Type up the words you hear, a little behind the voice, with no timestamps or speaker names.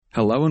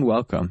Hello and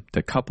welcome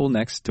to Couple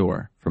Next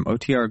Door from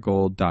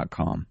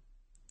OTRGold.com.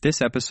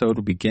 This episode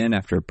will begin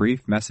after a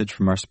brief message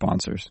from our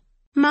sponsors.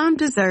 Mom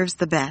deserves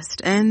the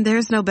best, and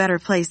there's no better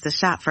place to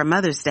shop for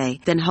Mother's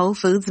Day than Whole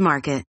Foods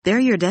Market. They're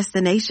your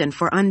destination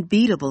for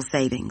unbeatable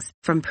savings,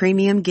 from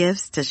premium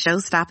gifts to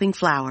show-stopping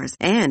flowers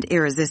and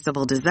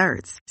irresistible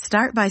desserts.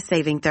 Start by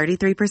saving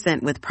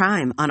 33% with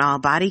Prime on all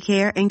body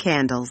care and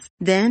candles.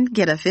 Then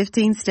get a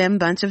 15-stem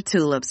bunch of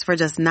tulips for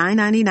just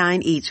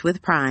 $9.99 each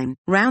with Prime.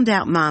 Round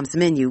out Mom's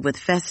menu with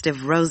festive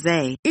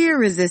rosé,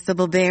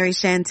 irresistible berry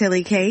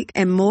chantilly cake,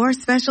 and more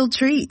special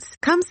treats.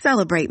 Come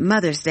celebrate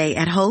Mother's Day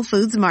at Whole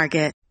Foods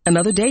Market.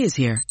 Another day is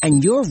here,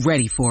 and you're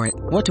ready for it.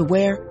 What to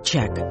wear?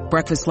 Check.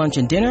 Breakfast, lunch,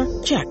 and dinner?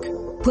 Check.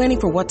 Planning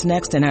for what's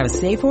next and how to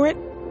save for it?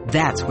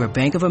 That's where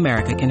Bank of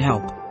America can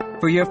help.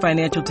 For your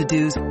financial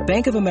to-dos,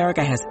 Bank of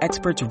America has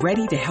experts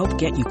ready to help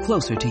get you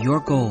closer to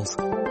your goals.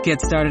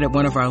 Get started at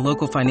one of our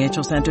local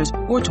financial centers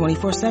or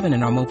 24/7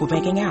 in our mobile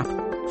banking app.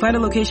 Find a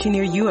location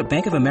near you at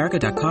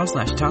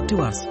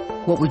bankofamerica.com/talktous.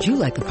 What would you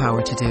like the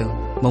power to do?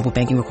 Mobile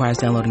banking requires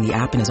downloading the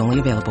app and is only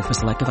available for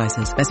select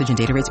devices. Message and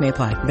data rates may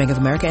apply. Bank of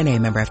America N.A.,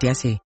 member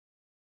FDIC.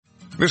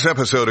 This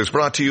episode is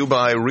brought to you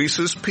by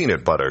Reese's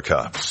Peanut Butter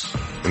Cups.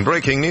 In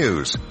breaking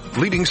news,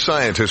 leading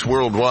scientists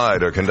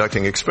worldwide are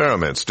conducting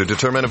experiments to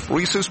determine if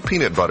Reese's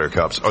Peanut Butter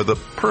Cups are the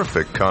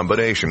perfect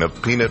combination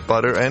of peanut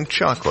butter and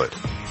chocolate.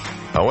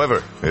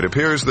 However, it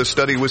appears the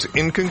study was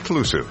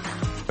inconclusive,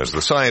 as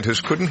the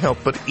scientists couldn't help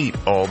but eat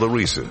all the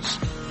Reese's.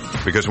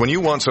 Because when you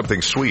want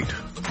something sweet,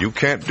 you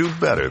can't do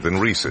better than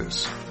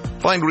Reese's.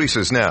 Find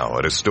Reese's now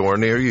at a store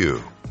near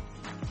you.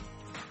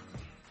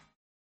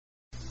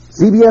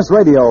 CBS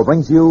Radio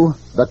brings you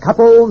The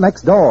Couple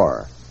Next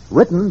Door,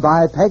 written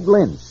by Peg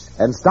Lynch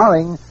and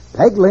starring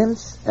Peg Lynch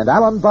and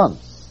Alan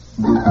Bunce.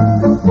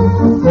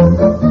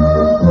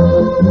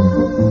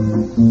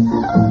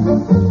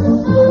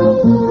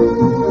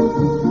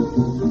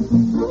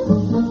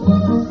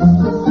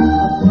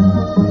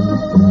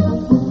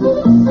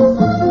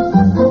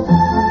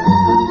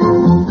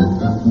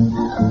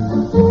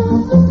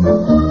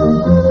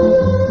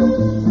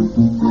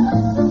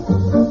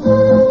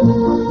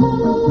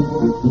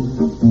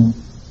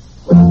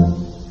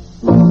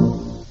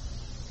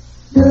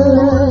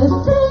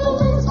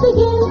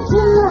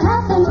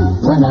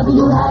 Whenever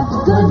you have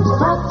good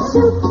hot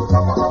soup,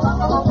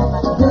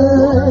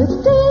 good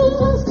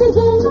things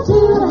begin to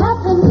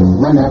happen.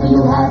 Whenever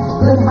you have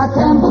good hot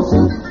Campbell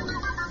soup,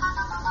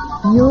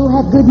 you'll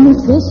have good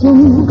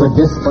nutrition, good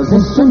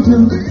disposition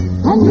too,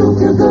 and you'll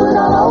feel good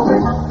all over.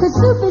 'Cause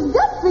soup is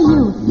good for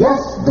you.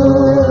 Yes,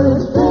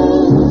 good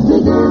things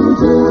begin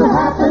to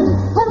happen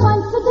when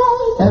once a day,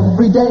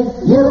 every day,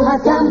 you'll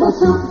have Campbell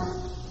soup.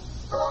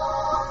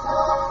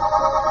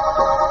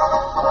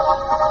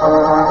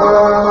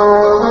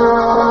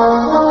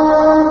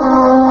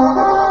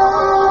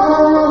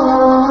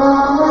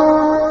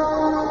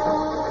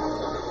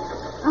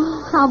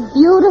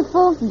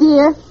 Beautiful,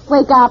 dear.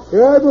 Wake up.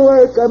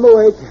 I'm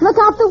awake. Look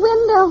out the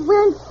window.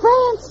 We're in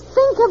France.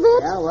 Think of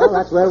it. Yeah, well,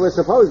 that's where we're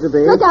supposed to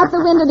be. Look out the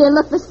window, dear.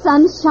 Look, the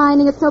sun's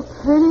shining. It's so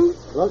pretty.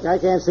 Look, I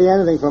can't see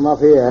anything from up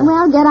here.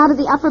 Well, get out of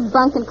the upper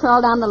bunk and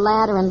crawl down the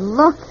ladder and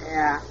look.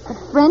 Yeah. The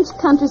French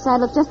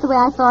countryside looks just the way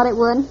I thought it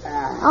would.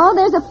 Oh,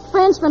 there's a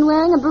Frenchman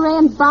wearing a beret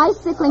and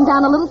bicycling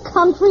down a little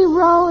country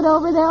road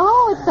over there.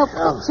 Oh, it's so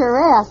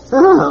picturesque.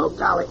 Oh,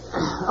 golly.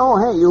 Oh,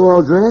 hey, you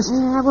all dressed?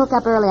 Yeah, I woke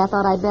up early. I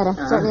thought I'd better.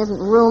 Certainly isn't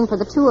room for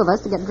the two of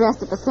us to get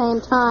dressed at the same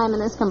time in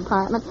this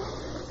compartment.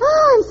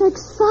 Oh, I'm so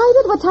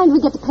excited. What time do we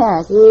get to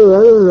Paris? Oh,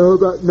 I don't know.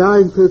 About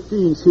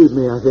 9:15, excuse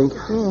me, I think.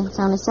 Gee, it's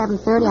only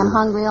 7:30. I'm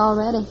hungry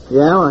already.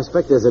 Yeah, well, I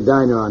expect there's a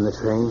diner on the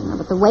train.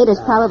 But the waiters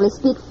probably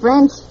speak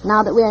French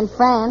now that we're in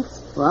France.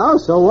 Well,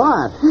 so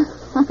what?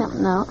 I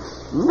don't know.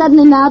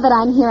 Suddenly, now that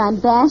I'm here, I'm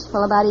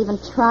bashful about even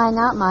trying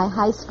out my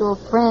high school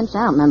French.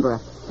 I don't remember a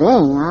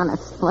thing,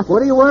 honestly.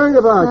 What are you worried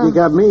about? You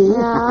got me.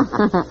 Yeah.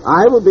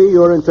 I will be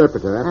your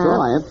interpreter. After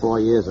all, I have 4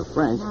 years of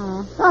French.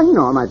 Oh, you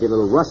know, I might be a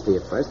little rusty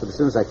at first, but as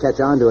soon as I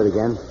catch on to it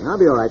again, I'll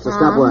be all right, so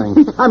stop worrying.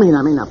 I may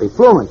not be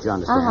fluent, you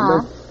understand,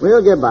 but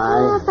we'll get by.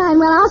 Oh, fine.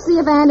 Well, I'll see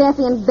if Aunt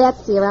Effie and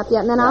Betsy are up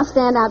yet, and then I'll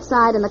stand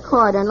outside in the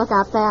corridor and look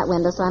out that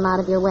window so I'm out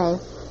of your way.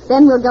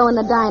 Then we'll go in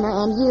the diner,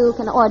 and you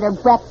can order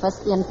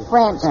breakfast in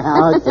French.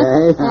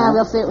 Okay. Yeah,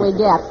 we'll see what we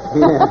get.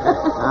 Yeah.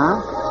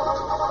 Huh?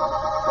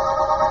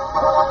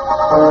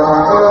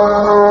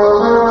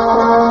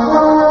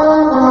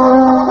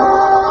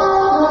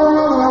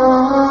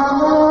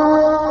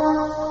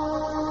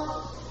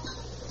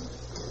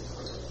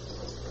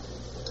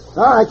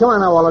 All right, come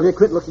on now, all of you.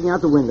 Quit looking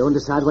out the window and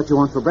decide what you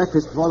want for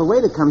breakfast before the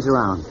waiter comes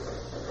around.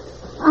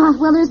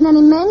 Well, there isn't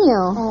any menu.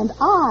 And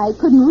I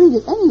couldn't read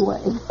it anyway.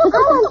 I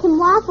want some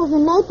waffles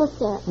and maple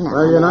syrup. No,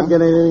 Well, you're not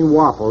getting any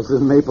waffles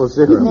and maple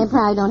syrup. They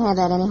probably don't have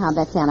that anyhow,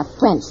 Betsy, on a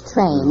French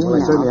train. Well,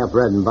 they certainly have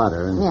bread and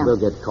butter, and Yeah.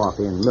 we'll get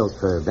coffee and milk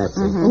for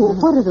Betsy. Oh,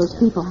 what are those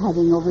people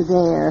having over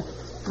there?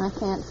 I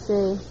can't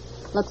see.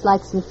 Looks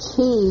like some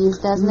cheese,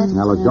 doesn't it?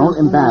 Now, look, don't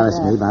embarrass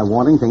me by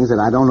wanting things that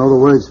I don't know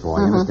the words for.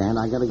 You understand?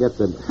 I got to get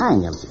the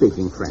hang of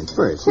speaking French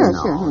first. Sure,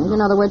 sure. You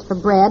know the words for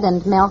bread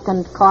and milk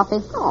and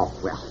coffee? Oh,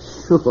 well,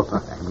 sure.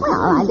 Well,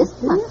 I just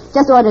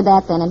order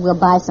that then, and we'll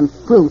buy some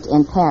fruit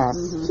in Paris.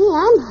 Gee,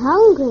 I'm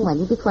hungry. Well,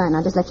 you be quiet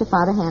now. Just let your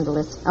father handle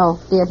this. Oh,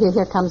 dear,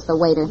 here comes the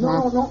waiter.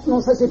 No,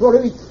 ça c'est pour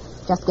le 8.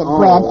 Just get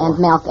bread and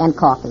milk and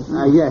coffee.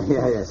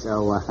 Yeah.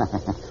 So,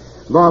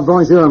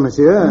 bonjour,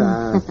 monsieur.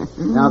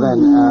 Now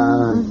then,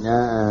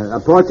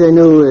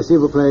 apportez-nous, s'il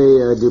vous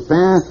plaît, du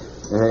pain,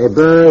 et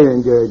beurre,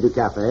 and du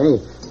café.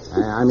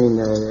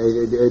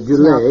 Du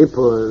lait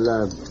pour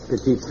la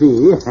petite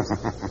fille.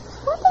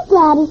 What did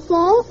Daddy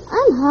say?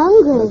 I'm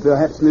hungry.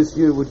 Perhaps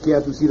monsieur would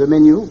care to see the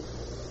menu.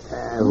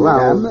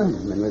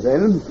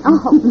 Mademoiselle. Oh,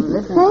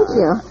 thank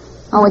you.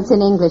 Oh, it's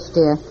in English,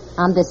 dear.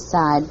 On this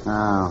side.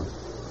 Oh.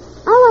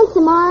 I want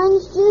some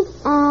orange juice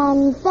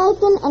and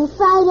bacon and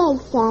fried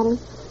eggs, Daddy.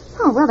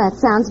 Oh, well, that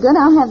sounds good.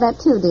 I'll have that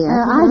too, dear.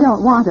 I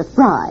don't want a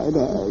fried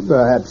egg.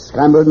 Perhaps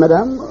scrambled,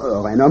 madame,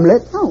 or an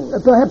omelette. Oh.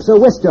 Perhaps a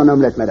Western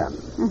omelette, madame.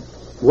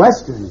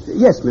 Western?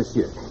 Yes,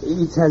 monsieur.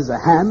 It has a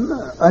ham,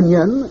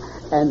 onion,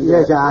 and...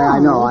 Yes, I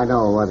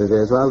know what it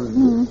is. Well,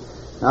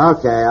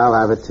 okay, I'll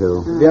have it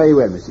too. Very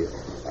well, monsieur.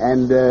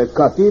 And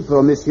coffee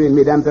for monsieur and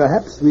madame,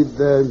 perhaps, with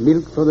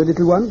milk for the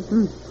little one?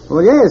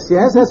 Well, yes,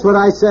 that's what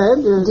I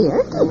said.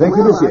 Dear. Thank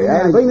you, monsieur.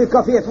 I'll bring the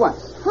coffee at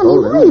once. Honey,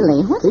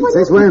 really?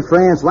 What's we're in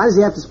France. Why does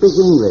he have to speak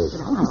English?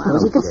 Oh, I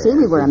suppose he could see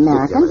we were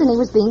Americans, and he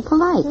was being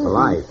polite.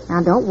 Polite?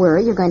 Now, don't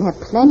worry. You're going to have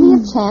plenty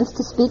of chance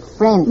to speak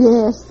French.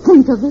 Yes,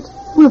 think of it.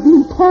 We'll be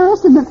in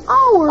Paris in an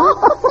hour.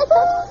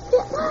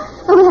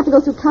 Well, we have to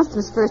go through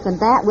customs first, and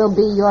that will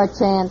be your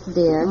chance,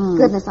 dear.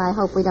 Goodness, I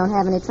hope we don't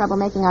have any trouble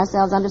making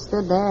ourselves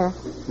understood there.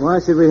 Why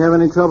should we have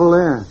any trouble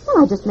there?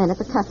 Well, I just meant if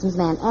the customs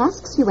man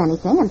asks you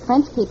anything, and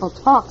French people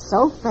talk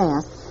so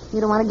fast, you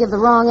don't want to give the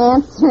wrong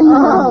answer.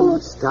 Oh,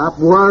 stop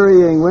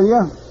worrying, will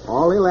you?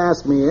 All he'll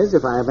ask me is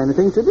if I have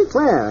anything to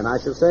declare, and I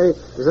shall say,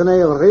 je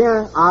n'ai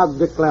rien à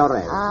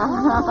déclarer.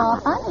 Oh,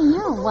 honey,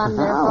 you're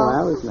wonderful. Oh,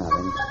 that was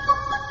nothing.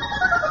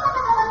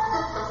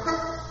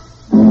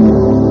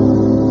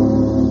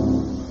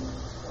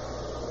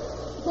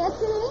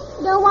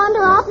 Don't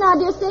wander off now,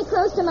 dear. Stay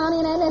close to Mommy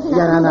and Aunt Effie. No.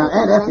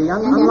 Aunt Effie,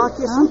 unlock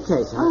your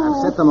suitcase. I've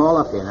set them all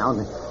up here now.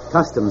 The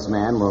customs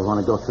man will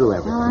want to go through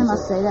everything. Well, I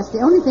must say, that's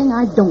the only thing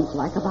I don't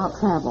like about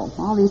travel.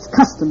 All these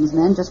customs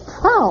men just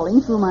prowling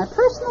through my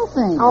personal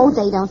things. Oh,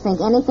 they don't think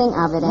anything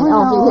of it. And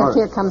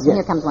here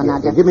comes one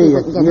now, dear. Give me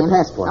your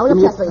passport. Oh, your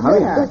passport.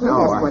 Hurry.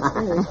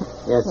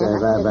 Yes,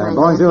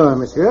 bonjour,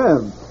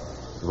 monsieur.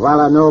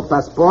 Voilà nos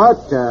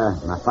passeports,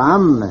 ma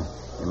femme.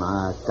 Et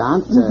ma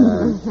tante,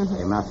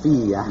 et ma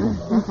fille.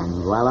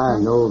 Voilà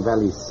nos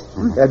valises.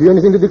 Have you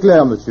anything to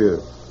declare,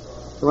 monsieur?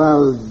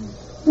 Well...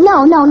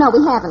 No,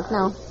 we haven't,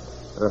 no.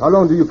 How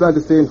long do you plan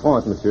to stay in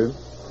France, monsieur?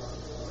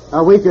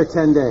 A week or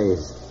 10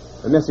 days.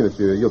 Merci,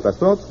 monsieur. Your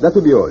passport? That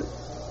will be all.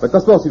 Votre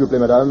passeport, s'il vous plaît,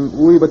 madame.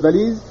 Oui, votre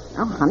valise?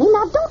 Oh, honey,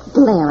 now don't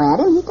glare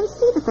at him. He can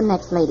see that the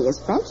next lady is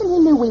French, and he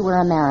knew we were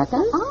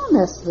Americans.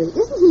 Honestly,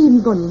 isn't he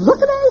even going to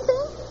look at anything?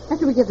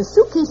 After we get the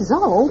suitcases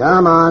all...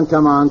 Come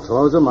on.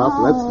 Close them up.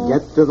 Let's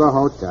get to the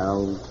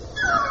hotel.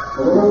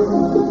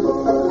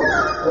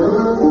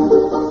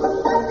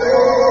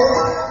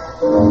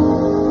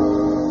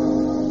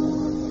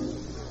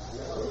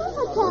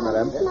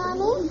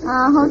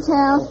 Our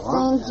hotel,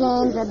 St.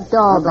 James at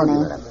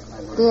Dalbany.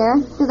 Dear,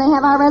 do they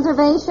have our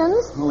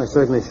reservations? Well, they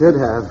certainly should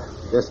have.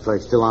 Desk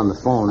clerk's still on the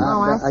phone.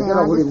 Oh, I see.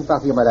 Alors, voulez-vous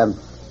partir, madame?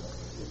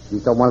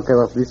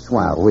 8h plus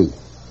soir, oui.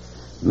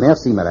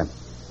 Merci, madame.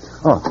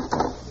 Oh,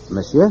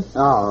 monsieur?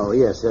 Oh,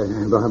 yes.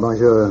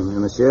 Bonjour,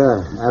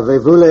 monsieur.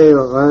 Avez-vous les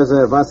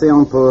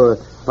réservations pour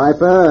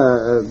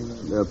Piper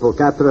pour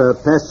 4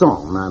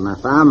 personnes? Ma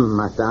femme,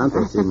 ma tante,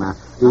 aussi ma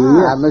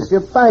fille.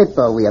 Monsieur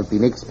Piper, we have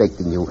been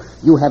expecting you.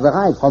 You have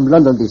arrived from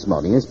London this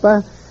morning, n'est-ce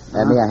pas?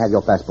 May I have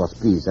your passports,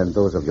 please, and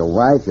those of your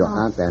wife, your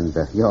aunt, and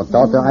your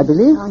daughter, I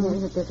believe? Oh,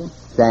 here's it, dear.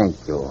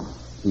 Thank you.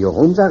 Your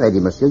rooms are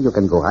ready, monsieur. You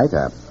can go right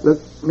up. Look,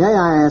 may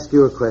I ask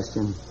you a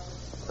question?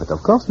 But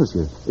of course,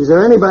 monsieur. Is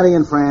there anybody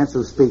in France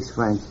who speaks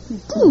French?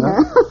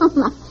 Dear,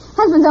 my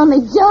husband's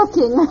only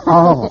joking.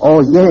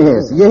 Oh,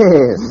 yes.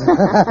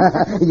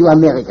 You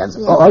Americans,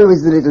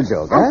 always the little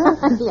joke, huh?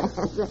 Yes,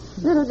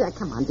 little joke.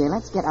 Come on, dear,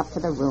 let's get up to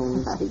the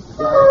rooms.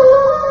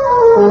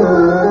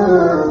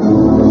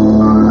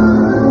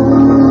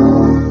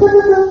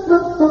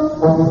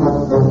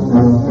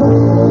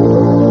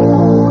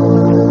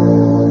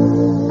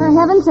 For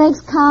heaven's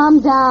sakes, calm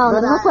down.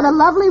 And look what a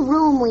lovely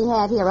room we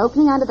have here,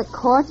 opening onto the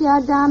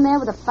courtyard down there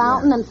with a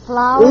fountain and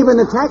flowers. Even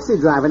the taxi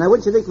driver. Now,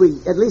 wouldn't you think we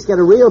at least get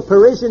a real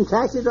Parisian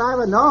taxi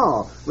driver?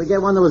 No. We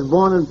get one that was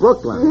born in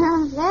Brooklyn.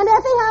 Aunt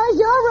Effie, how is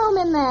your room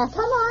in there?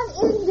 Come on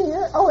in,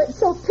 dear. Oh, it's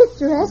so picturesque.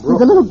 picturesque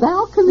with a little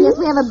balcony. Yes,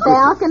 we have a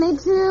balcony,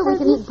 too. We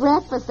can eat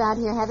breakfast out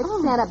here. Have it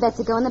stand up.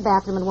 Betsy, go in the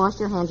bathroom and wash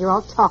your hands. You're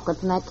all chocolate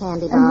from that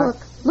candy bar.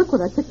 And look what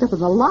I picked up in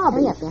the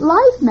lobby. Hurry up, then.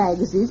 Life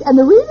magazines and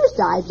the Reader's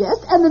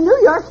Digest and the New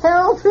York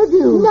Herald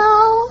Tribune.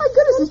 No. My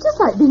goodness, it's just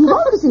like being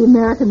home to see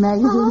American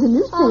magazines and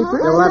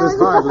newspapers. Well, that is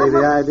hardly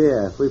the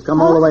idea. If we've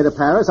come all the way to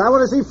Paris, I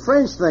want to see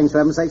French things,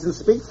 for heaven's sakes, and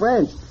speak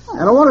French.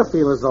 I don't want to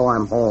feel as though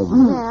I'm home.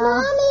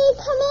 Mommy,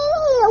 come in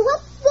here.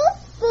 What's this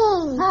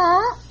thing?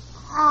 Huh?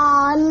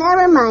 Oh,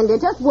 never mind, dear.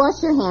 Just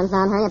wash your hands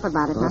now and hurry up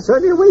about it, huh?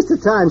 Certainly a waste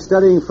of time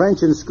studying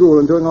French in school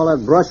and doing all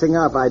that brushing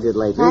up I did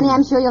lately. Honey,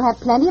 I'm sure you'll have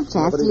plenty of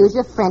chance to use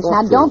your French.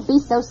 Now, don't be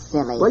so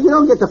silly. Well, you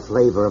don't get the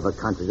flavor of a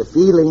country, the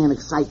feeling and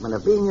excitement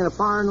of being in a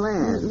foreign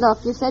land.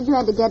 Look, you said you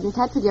had to get in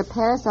touch with your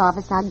Paris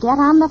office. Now, get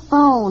on the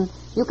phone.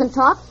 You can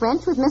talk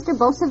French with Mr.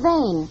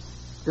 Beausevin.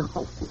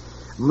 Oh,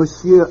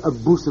 Monsieur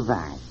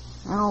Boussevin.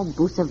 Oh,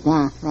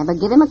 Boussevin. Yeah, but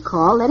give him a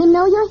call. Let him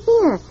know you're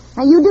here.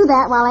 Now, you do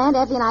that while Aunt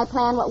Effie and I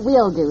plan what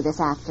we'll do this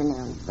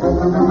afternoon.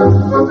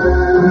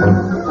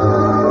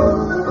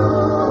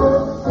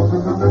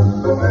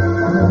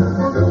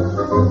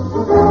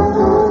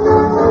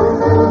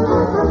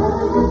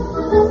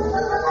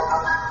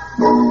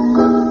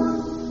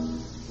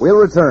 We'll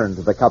return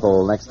to the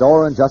couple next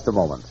door in just a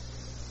moment.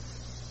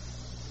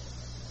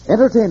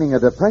 Entertaining a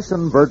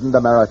depression-burdened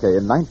America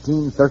in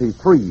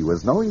 1933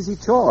 was no easy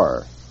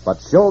chore,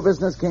 but show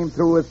business came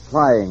through with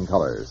flying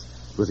colors.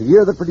 It was a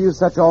year that produced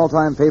such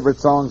all-time favorite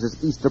songs as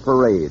Easter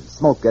Parade,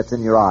 Smoke Gets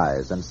in Your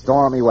Eyes, and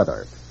Stormy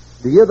Weather.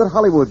 The year that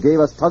Hollywood gave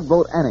us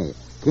Tugboat Annie,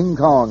 King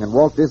Kong, and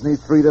Walt Disney's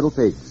Three Little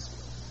Pigs.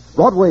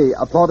 Broadway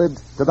applauded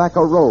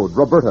Tobacco Road,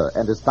 Roberta,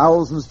 and his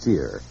thousands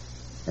cheer.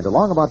 And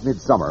along about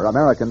midsummer,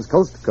 Americans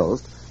coast to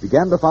coast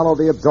began to follow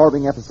the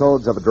absorbing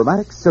episodes of a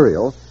dramatic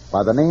serial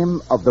by the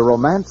name of The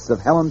Romance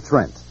of Helen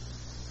Trent.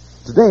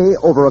 Today,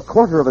 over a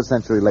quarter of a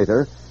century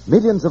later,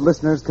 millions of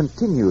listeners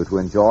continue to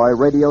enjoy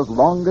radio's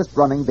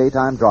longest-running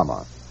daytime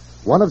drama,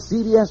 one of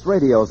CBS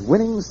Radio's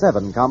winning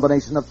 7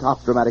 combination of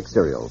top dramatic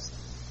serials.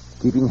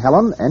 Keeping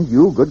Helen and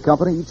you good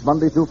company each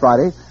Monday through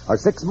Friday are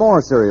 6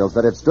 more serials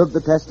that have stood the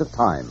test of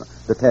time,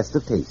 the test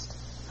of taste.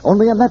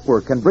 Only a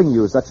network can bring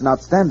you such an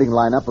outstanding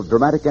lineup of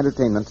dramatic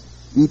entertainment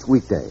each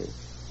weekday.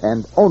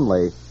 And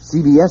only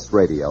CBS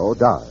Radio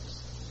does.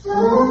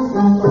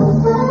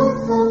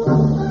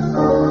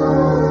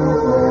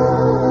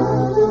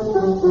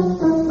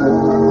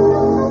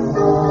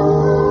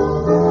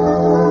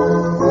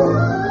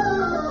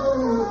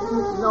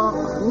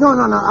 No,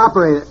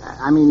 operator.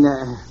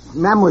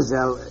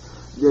 Mademoiselle,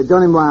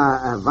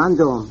 donnez-moi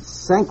Vendôme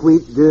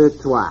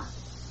 5-8-2-3.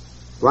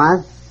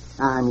 What?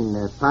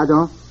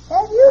 Pardon?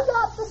 Have you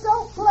got the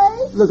soap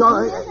plate? Look,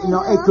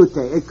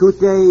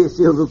 écoutez,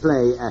 s'il vous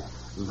plaît.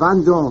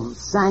 Vendôme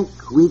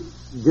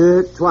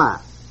 5-8-2-3.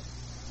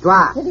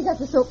 Have you got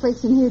the soap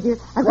plates in here, dear?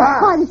 I've got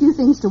quite a few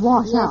things to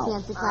wash out.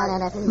 Yes, be quiet,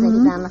 Aunt Effie. Take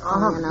it down the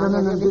phone.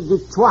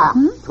 Trois.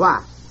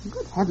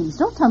 Good heavens,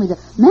 don't tell me the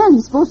man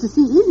he's supposed to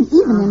see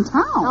even in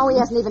town. Oh, he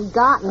hasn't even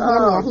gotten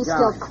him yet. He's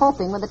still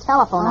coping with the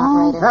telephone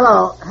operator.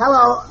 Hello.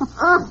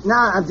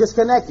 Now I'm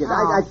disconnected.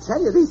 I tell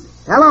you, these...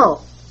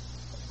 Hello.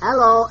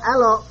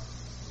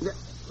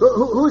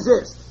 Who's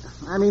this?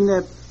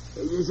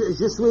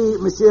 Je suis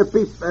Monsieur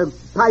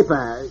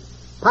Piper.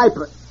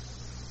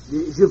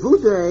 Je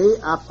voudrais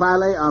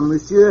parler à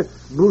Monsieur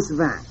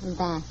Boussevin.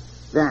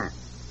 Vin.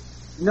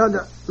 No,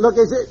 look,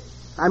 is it...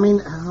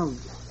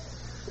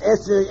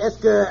 Est-ce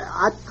que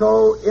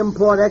Atco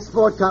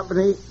Import-Export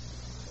Company...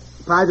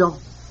 Pardon?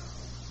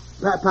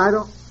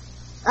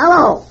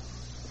 Hello?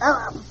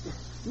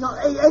 No,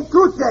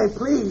 écoutez,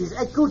 please.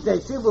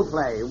 Écoutez, s'il vous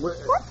plaît. What's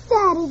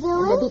Daddy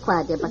doing? Be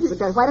quiet, dear.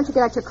 Why don't you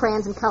get out your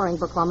crayons and coloring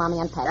book while Mommy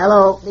unpacks?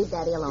 Hello? Leave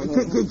Daddy alone.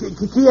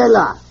 Qui est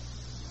là?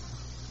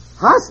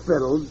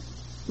 Hospital?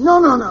 No.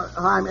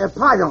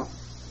 Pardon.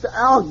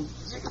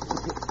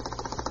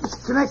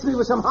 Connects me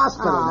with some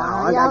hospital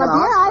now.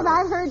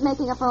 I've heard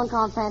making a phone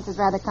call in France is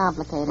rather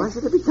complicated. Why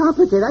should it be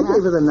complicated? I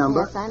gave her the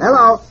number. Yes, I know.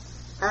 Hello?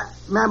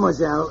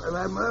 Mademoiselle,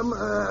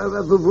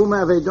 vous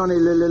m'avez donné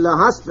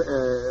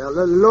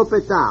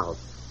l'hôpital.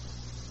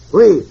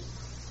 Oui.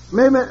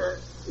 Mais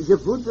je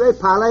voudrais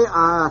parler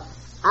à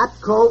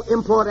Atco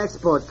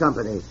Import-Export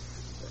Company.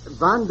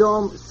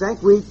 Vendôme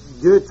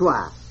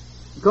 5-8-2-3.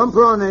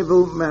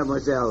 Comprenez-vous,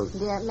 mademoiselle?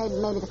 Dear,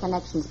 maybe the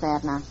connection's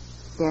bad now.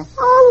 Dear.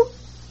 Oh.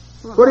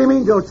 What do you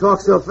mean, don't talk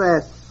so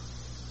fast?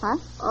 Huh?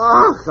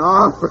 Oh,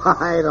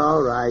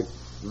 all right.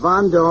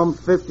 Vendôme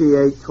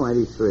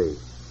 5823.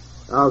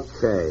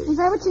 Okay. Is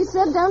that what she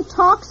said? Don't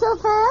talk so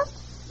fast?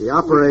 The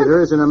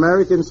operator is an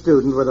American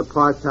student with a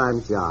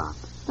part-time job.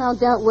 Oh,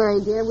 don't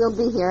worry, dear. We'll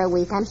be here a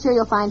week. I'm sure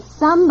you'll find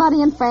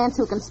somebody in France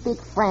who can speak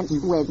French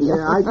with you.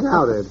 Yeah, I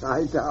doubt it.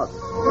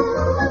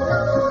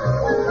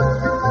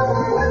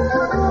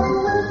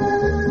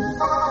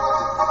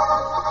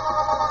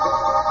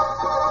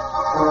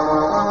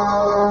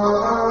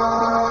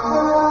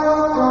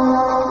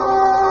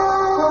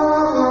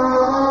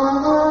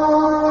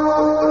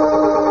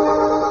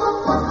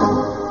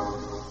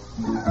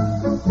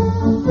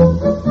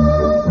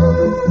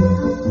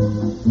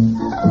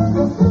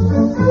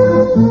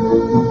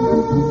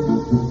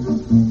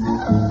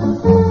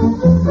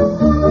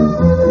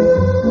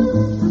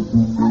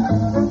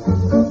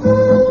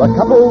 The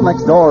Couple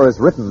Next Door is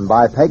written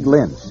by Peg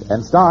Lynch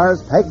and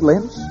stars Peg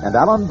Lynch and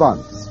Alan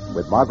Bunce,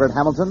 with Margaret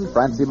Hamilton,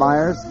 Francie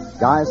Myers,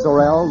 Guy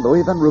Sorrell,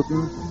 Louis Van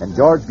Ruten, and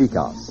George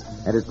Vikos,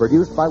 and is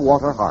produced by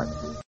Walter Hart.